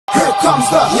comes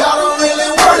the, y'all don't really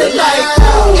want it like that.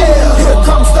 Yeah, here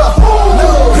comes the,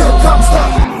 here comes the.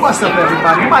 What's up,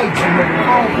 everybody? Mike G living at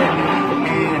home,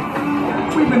 and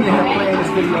we've been in here playing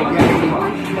this video game.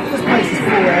 This place is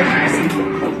full, as you can see.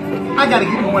 I gotta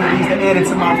get one of these to add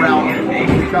into my router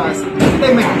because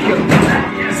they make me kill it.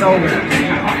 So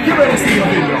get ready to see the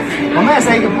video. My man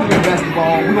said he can play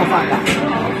basketball. We're gonna find out.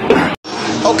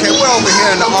 Okay, we're over here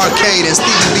in the arcade in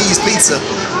Stevie B's Pizza.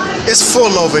 It's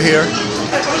full over here.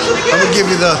 I'm gonna give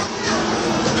you the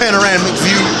panoramic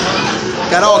view.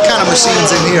 Got all kind of machines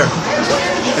in here.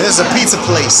 And this is a pizza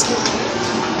place.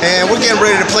 And we're getting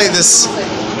ready to play this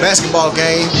basketball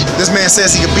game. This man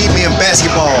says he can beat me in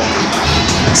basketball.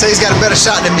 Say he's got a better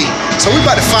shot than me. So we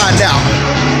about to find out.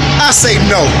 I say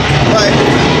no, but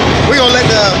we're gonna let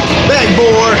the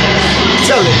backboard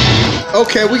tell it.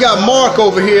 Okay, we got Mark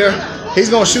over here. He's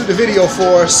gonna shoot the video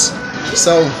for us.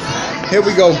 So here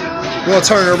we go. We're gonna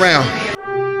turn it around.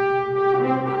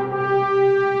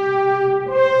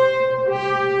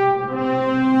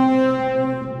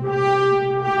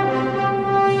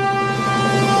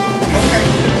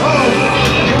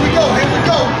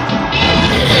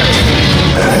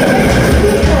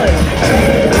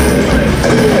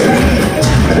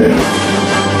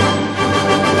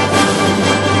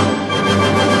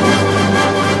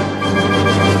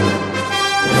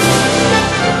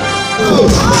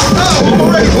 I'm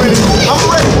already winning.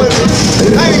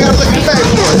 I ain't gotta look back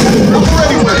for it. I'm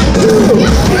already winning.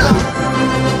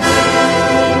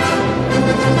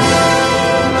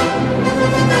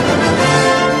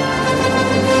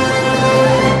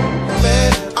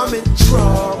 Man, I'm in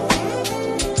trouble.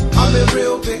 I'm in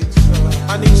real big trouble.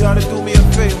 I need y'all to do me a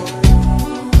favor.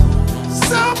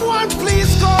 Someone please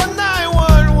call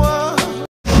 911.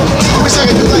 I wish I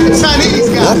could do like the Chinese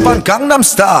guy. Oppan Gangnam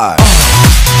Style.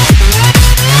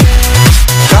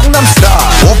 Gangnam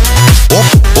Style.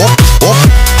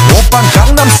 Oppan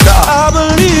Gangnam Style. I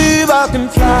believe I can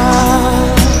fly.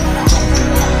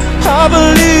 I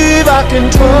believe I can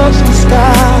touch the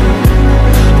sky.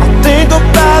 I think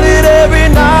about it every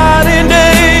night and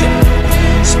day.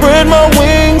 Spread my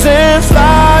wings and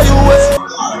fly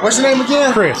away. What's your name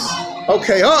again? Chris.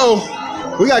 Okay,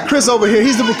 we got Chris over here.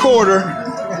 He's the recorder.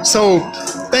 So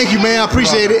thank you, man. I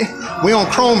appreciate it. We on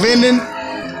Chrome Vending.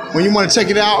 When you want to check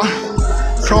it out,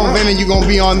 Chrome Vending, you're gonna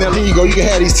be on there. There you go. You can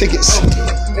have these tickets.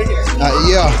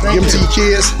 Yeah, give them to your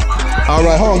kids. All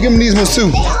right, hold on. Give them these ones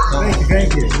too.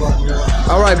 Thank you.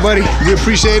 All right, buddy. We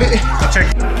appreciate it. I'll check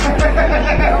it.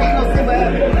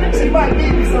 She might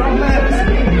need me, so I'm glad to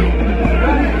see you.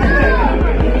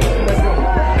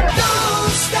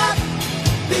 Don't stop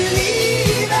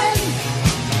believing.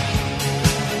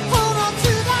 Hold on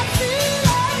to that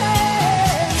feeling.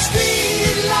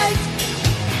 Street light,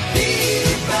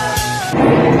 people.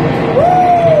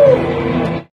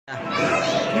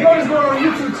 You know this girl on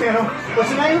YouTube channel. What's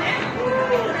your name?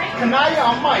 Kanaya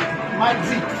or Mike? Mike Z.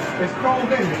 It's Chrome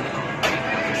Vending.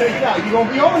 Check it out. You're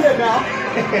gonna be on there now.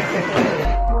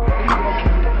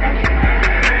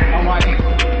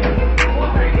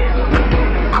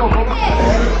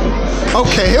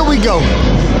 Okay, here we go.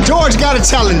 George got a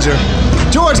challenger.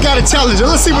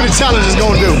 Let's see what the challenger's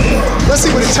gonna do. Let's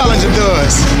see what the challenger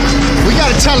does. We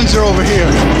got a challenger over here.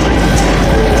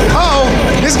 Uh-oh,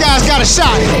 this guy's got a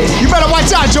shot. You better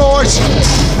watch out, George.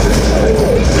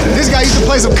 This guy used to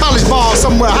play some college ball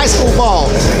somewhere, high school ball.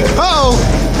 Uh-oh.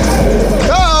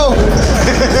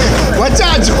 Watch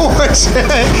out, George.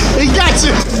 He got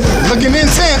you. Looking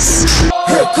intense.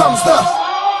 Here comes the,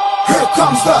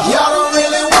 y'all don't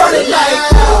really want it like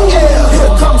that. Yeah,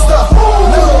 here comes the,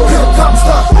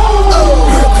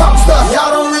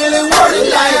 y'all don't really want it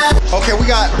like that. Okay, we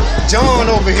got John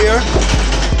over here.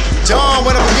 John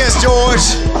went up against George.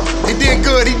 He did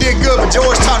good, but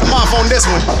George talked him off on this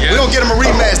one. We're gonna get him a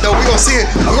rematch though. We're gonna see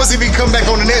if he can come back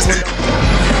on the next one.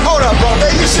 Hold up, bro.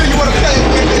 Man, you sure you wanna play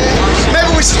with me, man?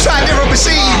 Maybe we should try a different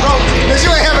machine, bro. Cause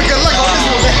you ain't having good luck on this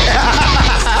one, man.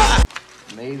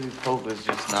 Maybe poker's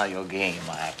just not your game,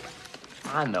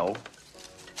 I know.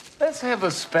 Let's have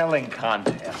a spelling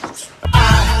contest.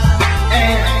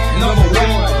 And number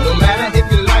one, no matter if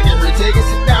you like it or take it,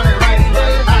 sit down and write it.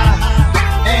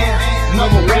 And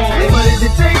number one, what does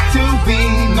it take to be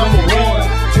number one?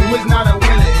 2 is not a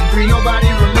winner, and 3 nobody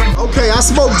remembers. Okay, I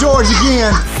smoked George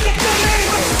again.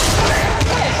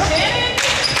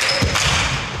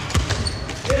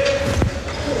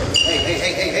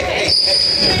 Hey.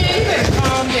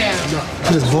 Calm down.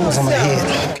 Put his balls on my head.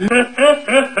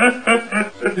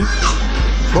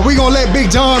 But we gonna let Big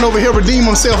John over here redeem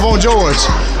himself on George.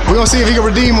 We're gonna see if he can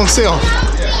redeem himself.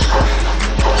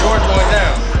 George going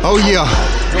down. Oh yeah.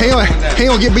 He ain't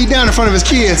gonna get beat down in front of his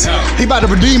kids. He about to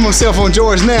redeem himself on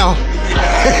George now.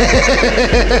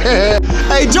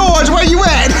 Hey George, where you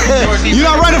at? You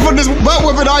not ready for this butt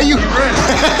whipping, are you?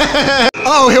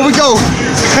 Oh, here we go.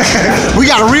 We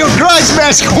got a real grudge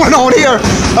match going on here.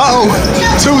 Uh-oh.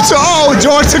 2-0.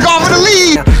 George took off in the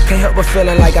lead. Can't help but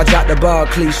feeling like I dropped the ball,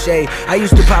 cliche. I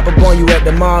used to pop up on you at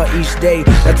the mall each day.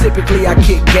 Now typically I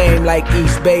kick game like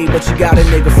East Bay, but you got a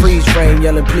nigga freeze frame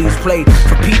yelling please play.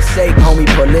 For Pete's sake, homie,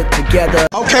 pull it together.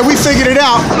 Okay, we figured it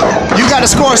out. You got to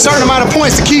score a certain amount of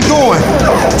points to keep going,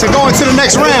 to go into the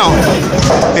next round.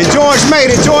 And George made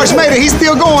it. George made it. He's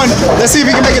still going. Let's see if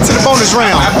he can make it to the bonus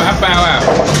round. I bow out.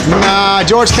 Nah,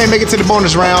 George can't make it to the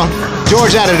bonus round.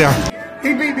 George out of there.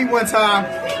 He beat me one time,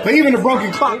 but even a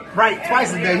broken clock right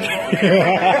twice a day.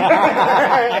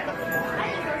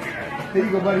 Here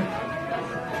you go, buddy.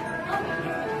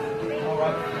 All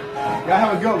right. Y'all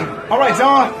have a good one. All right,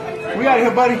 John. We out of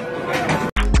here, buddy.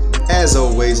 As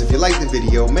always, if you like the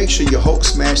video, make sure you Hulk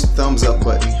smash the thumbs up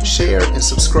button, share, and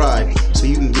subscribe so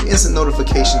you can get instant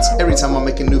notifications every time I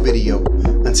make a new video.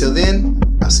 Until then,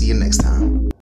 I'll see you next time.